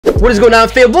What is going on,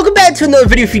 fam? Welcome back to another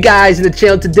video for you guys in the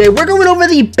channel. Today we're going over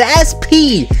the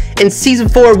Bas-P in Season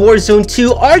 4 Warzone 2.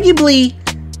 Arguably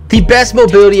the best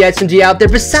mobility SMG out there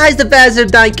besides the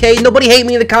𝐈𝐍𝐐𝐒. Nobody hate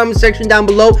me in the comment section down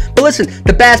below. But listen,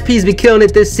 the Bas-P's been killing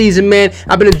it this season, man.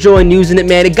 I've been enjoying using it,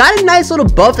 man. It got a nice little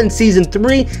buff in Season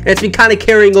 3, and it's been kind of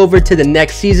carrying over to the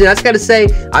next season. I just gotta say,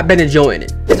 I've been enjoying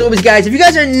it. As always, guys, if you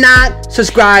guys are not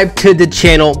subscribed to the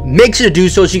channel, make sure to do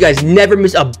so you guys never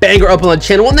miss a banger up on the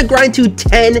channel. On the grind to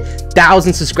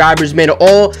 10,000 subscribers, man.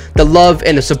 All the love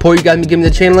and the support you guys been giving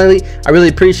the channel lately, I really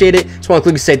appreciate it. Just want to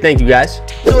quickly say thank you, guys.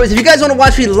 As always, if you guys want to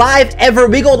watch me live ever,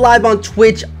 we go live on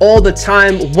Twitch all the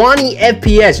time. Wani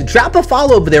FPS, drop a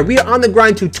follow over there. We are on the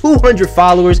grind to 200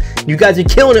 followers. You guys are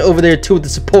killing it over there too with the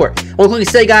support. I want to quickly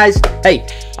say, guys, hey,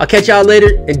 I'll catch y'all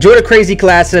later. Enjoy the crazy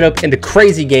class setup and the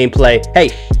crazy gameplay.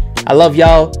 Hey, I love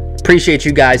y'all. Appreciate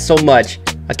you guys so much.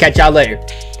 I'll catch y'all later.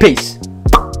 Peace.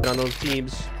 On those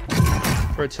teams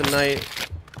for tonight.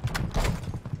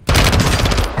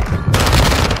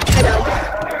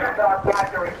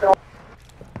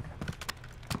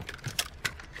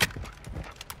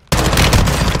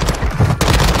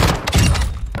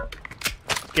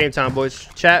 Game time, boys.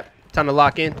 Chat. Time to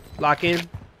lock in. Lock in.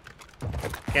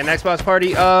 Okay, an Xbox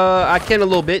party. I can a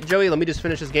little bit. Joey, let me just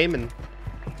finish this game and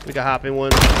we can hop in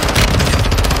one.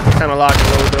 Time to lock and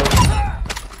load though.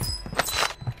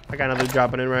 I got another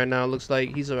dropping in right now. Looks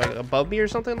like he's like above me or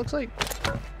something. Looks like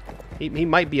he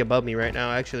might be above me right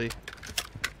now, actually.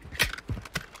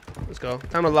 Let's go.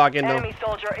 Time to lock in though. Enemy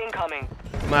soldier incoming.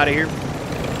 I'm out of here.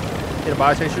 Hit a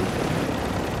buy station.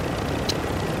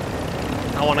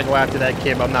 I want to go after that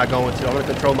kid, but I'm not going to. I'm going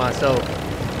to control myself.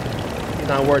 It's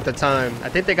not worth the time. I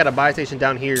think they got a buy station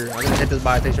down here. I'm going to hit this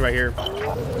buy station right here. I'm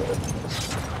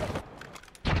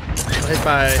hit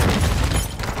by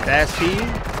Bas-P.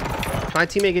 My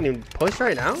teammate getting pushed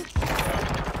right now?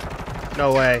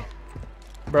 No way.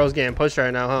 Bro's getting pushed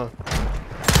right now, huh?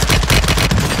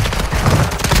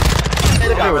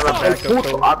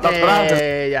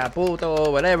 Yeah,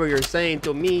 puto, whatever you're saying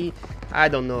to me, I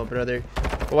don't know, brother.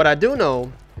 But what I do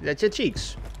know is that your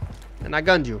cheeks, and I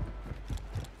gunned you,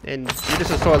 and you're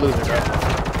just a sore loser, bro.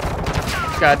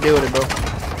 Just gotta deal with it, bro.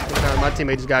 My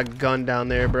teammate just got gunned down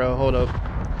there, bro. Hold up.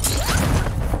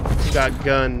 He got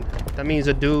gunned. That means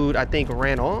a dude, I think,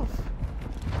 ran off.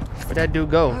 Where'd that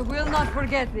dude go? I will not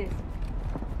forget this.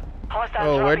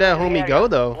 Oh, where'd that homie go,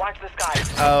 though? Watch the sky.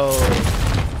 Oh,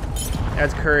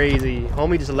 that's crazy.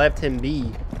 Homie just left him be.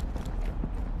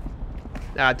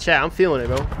 Nah, chat, I'm feeling it,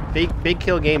 bro. Big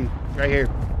kill game right here.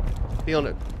 Feeling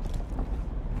it.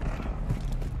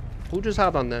 Who just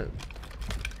hopped on that?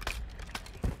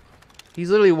 He's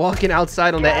literally walking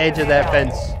outside on the edge of that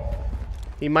fence.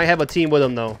 He might have a team with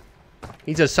him, though.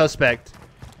 He's a suspect.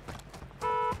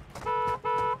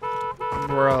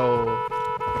 Bro.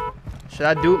 Should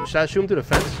I shoot him through the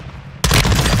fence?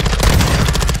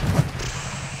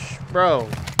 Bro.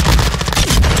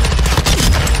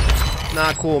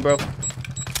 Not cool, bro.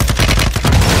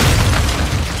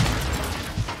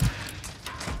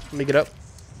 Let me get up.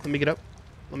 Let me get up.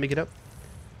 Let me get up.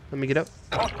 Let me get up.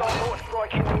 Hostile mortar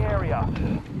strike in the area.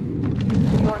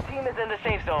 Your team is in the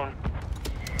safe zone.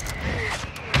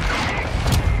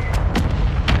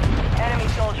 Enemy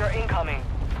soldier incoming.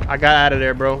 I got out of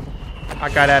there, bro. I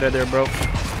got out of there, bro.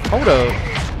 Hold up.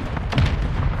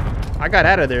 I got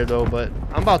out of there, though, but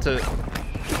I'm about to...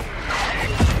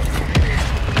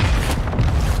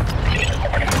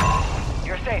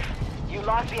 You're safe. You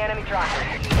lost the enemy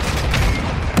tracker.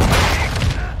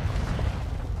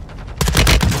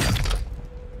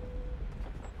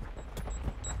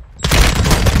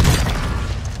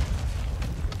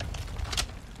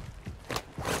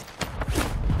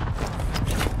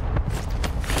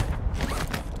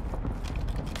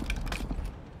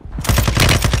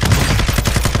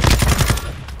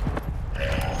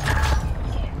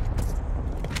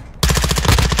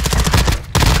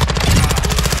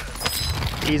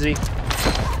 Easy.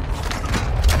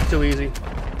 Too easy.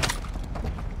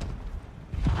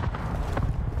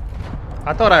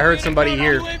 I thought I heard somebody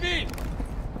here.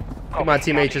 My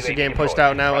teammates just getting pushed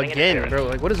out now again, bro.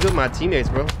 Like, what is good with my teammates,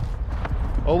 bro?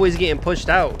 Always getting pushed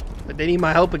out. But they need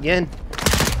my help again.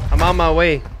 I'm on my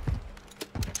way.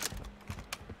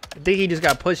 I think he just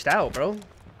got pushed out, bro.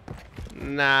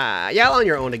 Nah, y'all on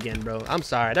your own again, bro. I'm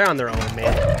sorry. They're on their own,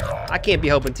 man. I can't be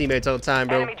helping teammates all the time,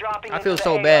 bro. I feel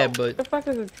so bad, but... Where the fuck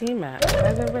is the team at? Why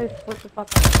is everybody split the fuck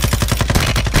up?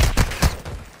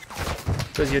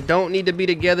 Because you don't need to be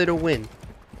together to win.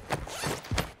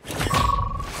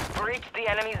 Breach the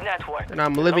enemy's network. And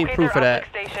I'm living proof of that.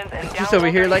 Just over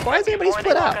here like, why is everybody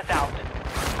split up?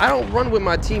 I don't run with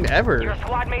my team ever. Your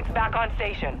squad mates back on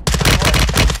station.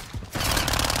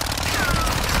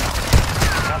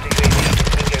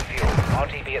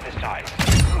 UAV at this time.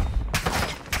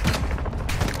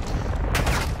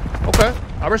 Okay,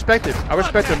 I respect it. I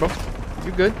respect it, bro.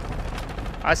 You good?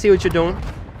 I see what you're doing.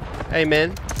 Hey,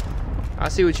 man. I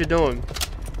see what you're doing.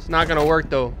 It's not gonna work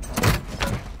though.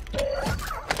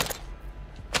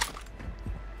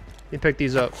 Let me pick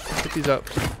these up. Pick these up.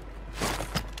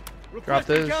 Drop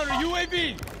this.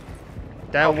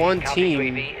 That one team.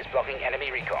 UAV is blocking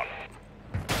enemy recon.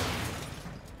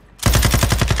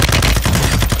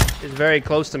 Is very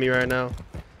close to me right now.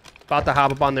 About to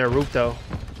hop up on their roof though.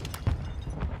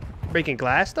 Breaking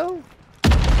glass though?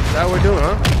 Is that what we're doing,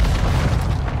 huh?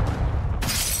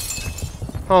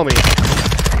 Homie.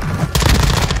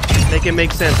 Make it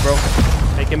make sense, bro.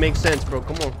 Make it make sense, bro.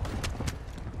 Come on.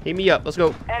 Hit me up. Let's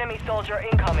go. Enemy soldier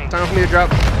incoming. Time for me to drop.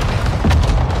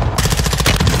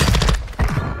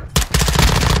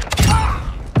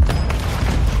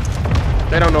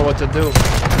 They don't know what to do.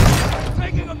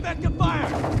 Taking effective fire.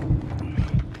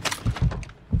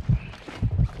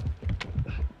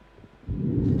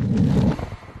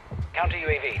 Counter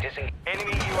UAV disengaged.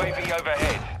 Enemy UAV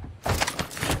overhead.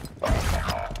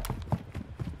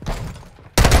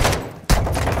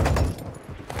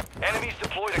 Enemies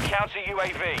deployed a counter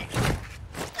UAV.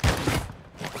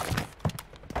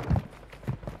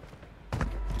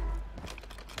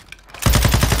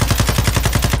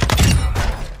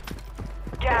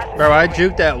 Bro, I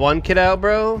juked that one kid out,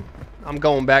 bro. I'm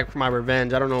going back for my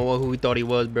revenge. I don't know who he thought he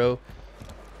was, bro.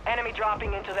 Enemy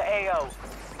dropping into the AO.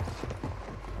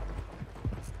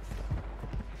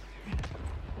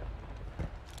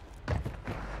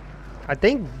 I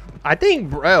think,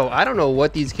 bro, I don't know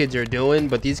what these kids are doing,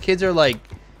 but these kids are like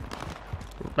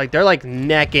they're like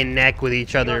neck and neck with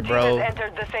each other, Your team bro. has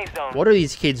entered the safe zone. What are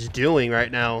these kids doing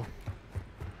right now?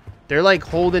 They're like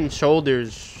holding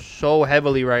shoulders so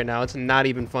heavily right now. It's not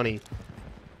even funny.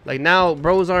 Like now,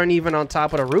 bros aren't even on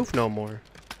top of the roof no more.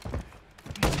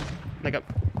 Like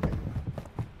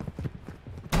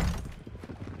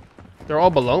they're all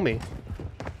below me.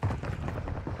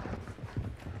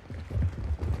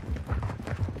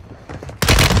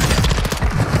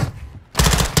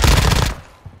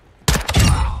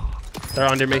 They're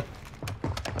under me.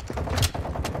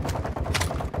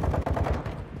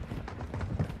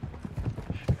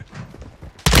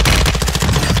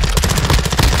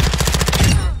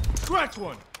 Scratch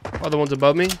one. Other one's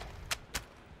above me.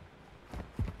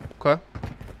 Okay.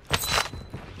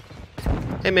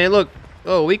 Hey man, look.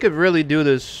 Oh, we could really do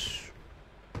this.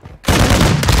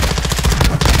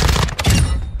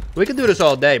 We could do this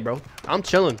all day, bro. I'm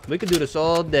chilling. We could do this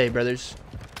all day, brothers.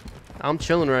 I'm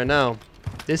chilling right now.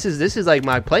 This is like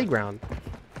my playground.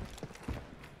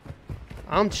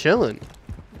 I'm chilling.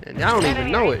 And I don't even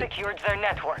know it. Secured their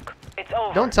network. It's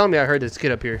over. Don't tell me I heard this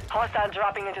kid up here. Hostile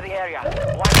dropping into the area.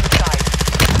 Watch the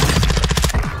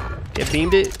side. Get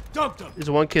beamed it. Dumped him. This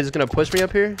one kid's gonna push me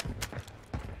up here.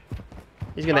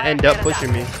 He's gonna end up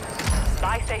pushing me.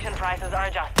 Buy station prices are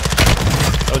adjusted.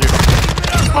 Look at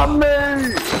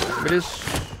this.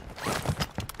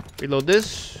 Reload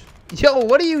this. Yo,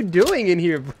 what are you doing in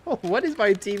here, bro? What is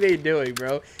my teammate doing,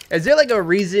 bro? Is there like a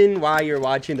reason why you're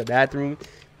watching the bathroom?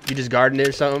 You just guarding it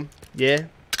or something? Yeah?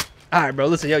 Alright, bro.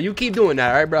 Listen, yo, you keep doing that,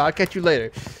 alright, bro? I'll catch you later.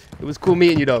 It was cool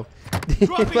meeting you, though.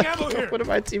 Dropping ammo here. What is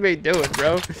my teammate doing,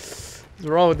 bro? What's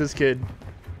wrong with this kid?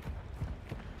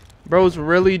 Bro's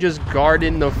really just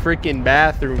guarding the freaking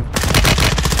bathroom.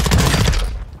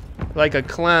 Like a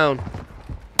clown.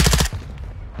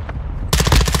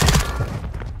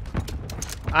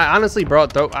 I honestly, bro,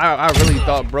 I really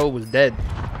thought bro was dead.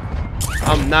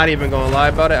 I'm not even gonna lie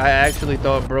about it. I actually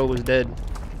thought bro was dead.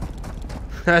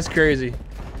 That's crazy.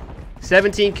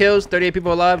 17 kills, 38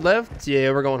 people alive left.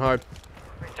 Yeah, we're going hard.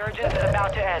 Resurgence is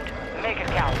about to end. Make it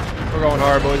count. We're going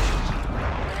hard, boys.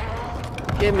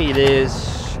 Give me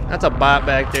this. That's a bot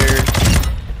back there.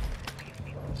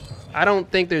 I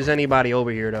don't think there's anybody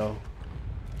over here, though.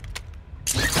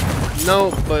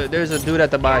 No, but there's a dude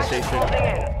at the buy station. Closing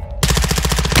in.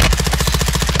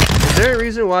 Is there a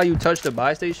reason why you touched the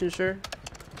buy station, sure?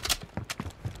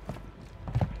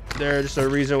 There's a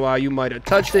reason why you might have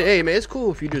touched it. Hey, man, it's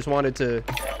cool if you just wanted to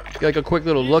get like a quick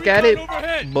little look at it,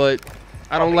 but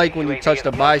I don't like when you touch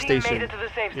the buy station.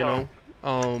 You know,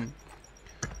 I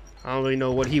don't really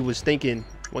know what he was thinking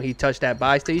when he touched that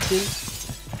buy station.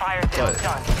 But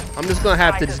I'm just gonna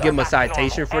have to just give him a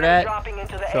citation for that.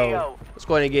 So let's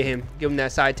go ahead and give him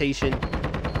that citation.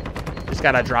 Just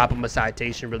gotta drop him a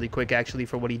citation really quick, actually,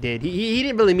 for what he did. He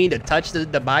didn't really mean to touch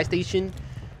the buy station.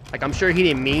 Like, I'm sure he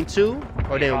didn't mean to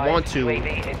or didn't want to.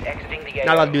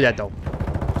 Not allowed to do that, though.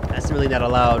 That's really not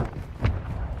allowed.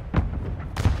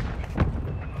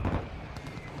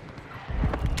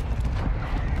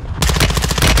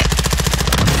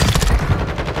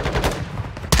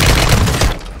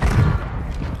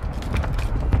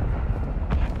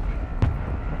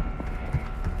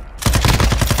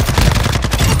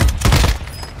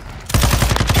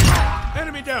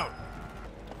 Enemy down.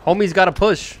 Homie's got to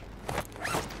push.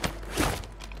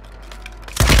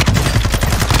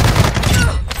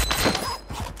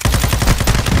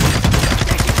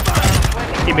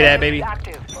 Give me that, baby.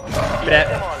 Active. Give me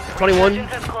that. 21.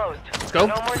 Resurgence is closed. Let's go.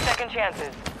 No more second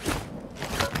chances.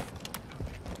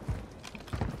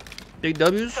 Big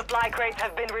W's. Supply crates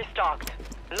have been restocked.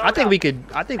 I think we could.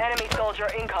 Enemy soldier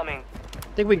incoming.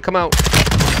 I think we can come out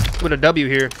with a W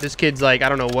here. This kid's like, I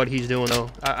don't know what he's doing though.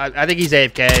 I think he's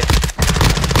AFK.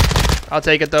 I'll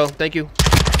take it though. Thank you.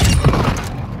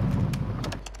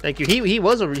 Thank you. He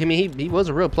was a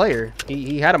real player.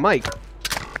 He had a mic.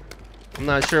 I'm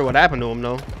not sure what happened to him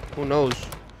though. Who knows?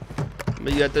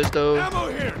 But you got this though. Ammo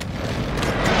here.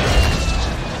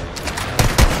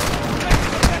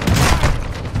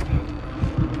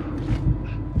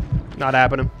 Not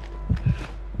happening.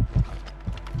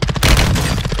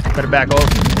 Better back off.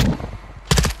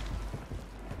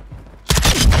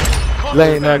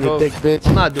 Laying on your dick, bitch.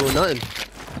 I'm not doing nothing.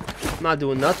 I'm not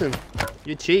doing nothing.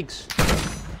 Your cheeks.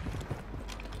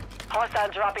 Hostile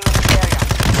dropping in the area.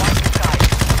 Watch the sky.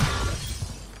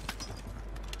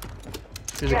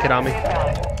 There's a kid on me.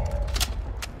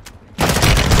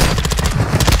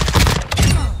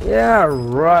 Yeah,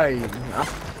 right.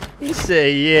 He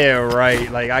said, yeah,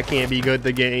 right. Like, I can't be good at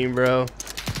the game, bro.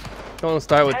 Don't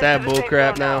start with that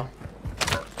bullcrap now.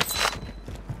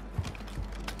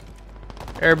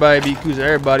 Everybody be accusing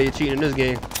everybody of cheating in this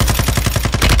game.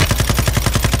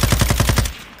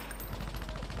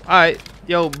 Alright.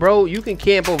 Yo, bro, you can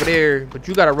camp over there, but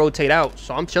you gotta rotate out.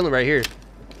 So I'm chilling right here.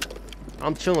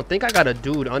 I'm chilling. I think I got a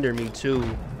dude under me, too.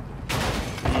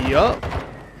 Yup.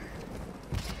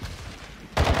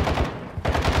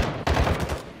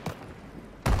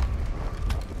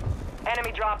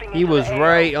 Enemy dropping He into was the AO.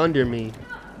 right under me.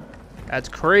 That's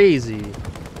crazy.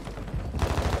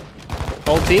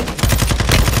 Whole team?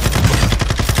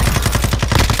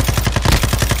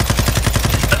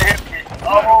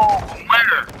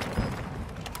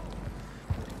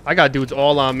 I got dudes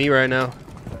all on me right now.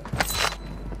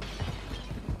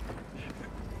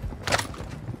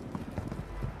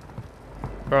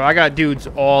 Bro, I got dudes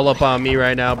all up on me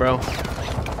right now, bro.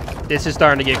 This is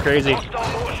starting to get crazy.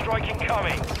 Hostile mortar strike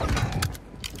incoming.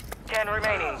 10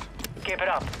 remaining. Keep it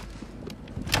up.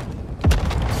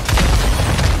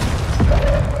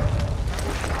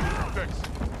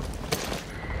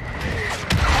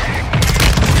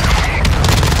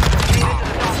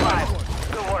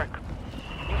 Good work.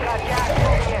 You got gas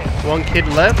moving in. One kid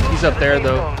left. He's up there,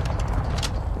 though.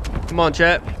 Come on,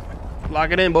 chat.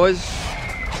 Lock it in, boys.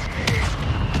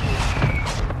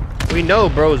 We know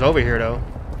bro's over here, though.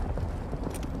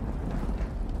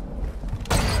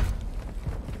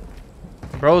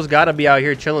 Bro's gotta be out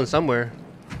here chilling somewhere.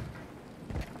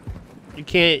 You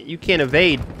can't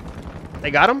evade.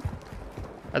 They got him?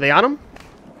 Are they on him?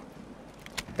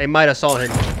 They might have saw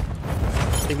him. I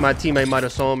think my teammate might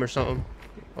have saw him or something.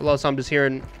 Unless I'm just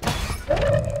hearing.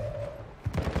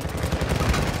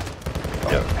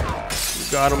 Yep. You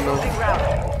got him though.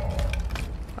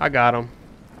 I got him.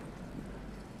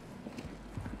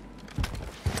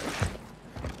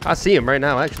 I see him right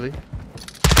now, actually.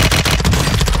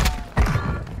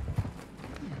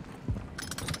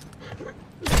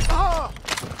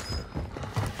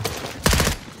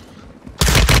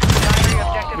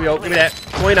 Yo, give me that.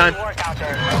 29.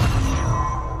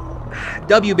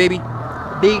 W, baby.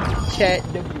 Big chat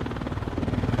W.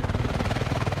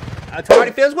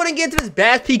 Alright, fans, want to get into this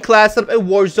Bas-P class up in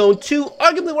Warzone 2.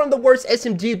 Arguably one of the worst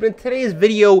SMGs, but in today's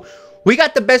video, we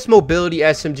got the best mobility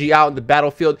SMG out in the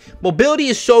battlefield. Mobility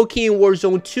is so key in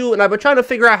Warzone 2, and I've been trying to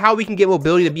figure out how we can get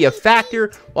mobility to be a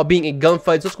factor while being in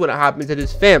gunfights. Let's go and hop into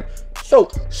this, fam. So,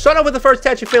 start off with the first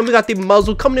attachment, fam. We got the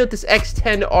muzzle coming in with this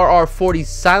X10 RR40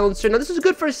 silencer. Now, this is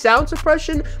good for sound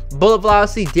suppression, bullet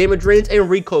velocity, damage range, and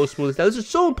recoil smoothness. Now, this is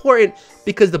so important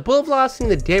because the bullet velocity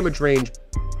and the damage range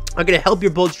are going to help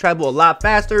your bullets travel a lot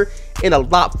faster and a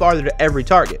lot farther to every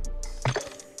target.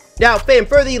 Now, fam,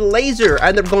 for the laser, I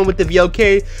ended up going with the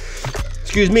VLK,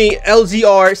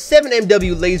 LZR 7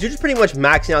 MW laser, just pretty much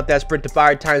maxing out that sprint to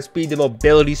fire time speed, the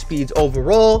mobility speeds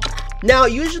overall. Now,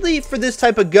 usually for this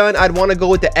type of gun, I'd want to go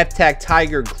with the F-Tac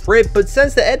Tiger grip, but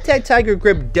since the F-Tac Tiger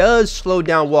grip does slow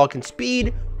down walking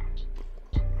speed,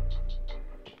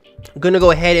 I'm going to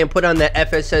go ahead and put on the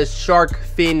FSS Shark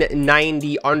Fin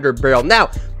 90 underbarrel. Now,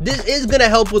 this is going to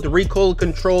help with recoil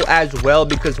control as well,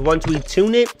 because once we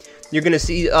tune it, you're going to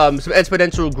see some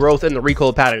exponential growth in the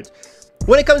recoil patterns.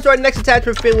 When it comes to our next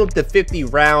attachment, fam, with the 50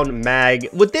 round mag.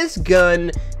 With this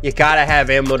gun, you gotta have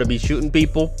ammo to be shooting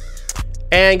people.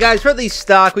 And guys, for the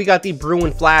stock, we got the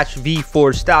Bruin Flash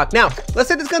V4 stock. Now, let's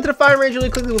take this gun to the firing range really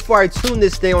quickly before I tune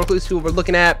this thing. I want to quickly see what we're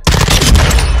looking at.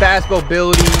 Fast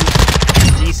mobility,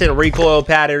 decent recoil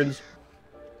patterns.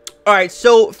 Alright,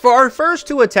 so for our first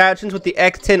two attachments with the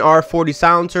X10R40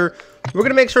 silencer, we're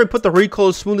going to make sure we put the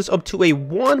recoil smoothness up to a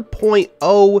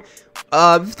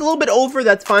 1.0. Just a little bit over,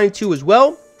 that's fine too as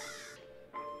well.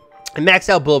 And max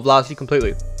out bullet velocity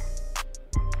completely.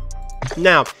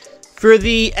 Now, for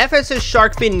the FSS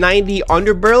Shark Fin 90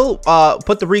 underbarrel,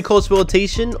 put the recoil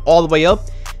stabilization all the way up.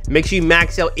 Make sure you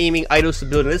max out aiming idle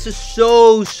stability. This is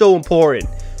so important,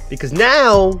 because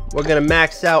now we're going to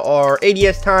max out our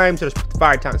ADS times, or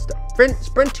fire time stuff.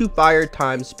 Sprint to fire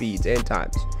time speeds and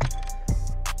times.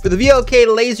 For the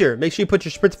VLK laser, make sure you put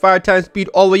your sprint to fire time speed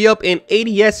all the way up and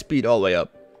ADS speed all the way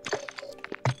up.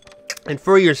 And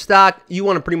for your stock, you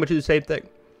want to pretty much do the same thing.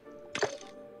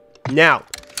 Now,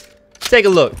 let's take a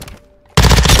look.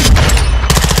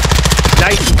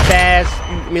 Nice and fast.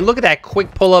 I mean, look at that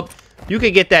quick pull up. You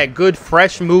can get that good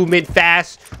fresh movement,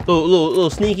 fast, little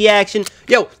sneaky action.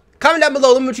 Yo, comment down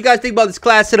below. Let me know what you guys think about this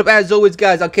class setup. As always,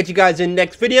 guys, I'll catch you guys in the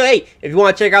next video. Hey, if you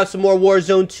want to check out some more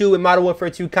Warzone 2 and Modern Warfare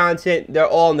 2 content, they're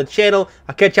all on the channel.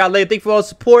 I'll catch y'all later. Thank you for all the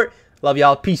support. Love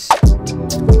y'all. Peace.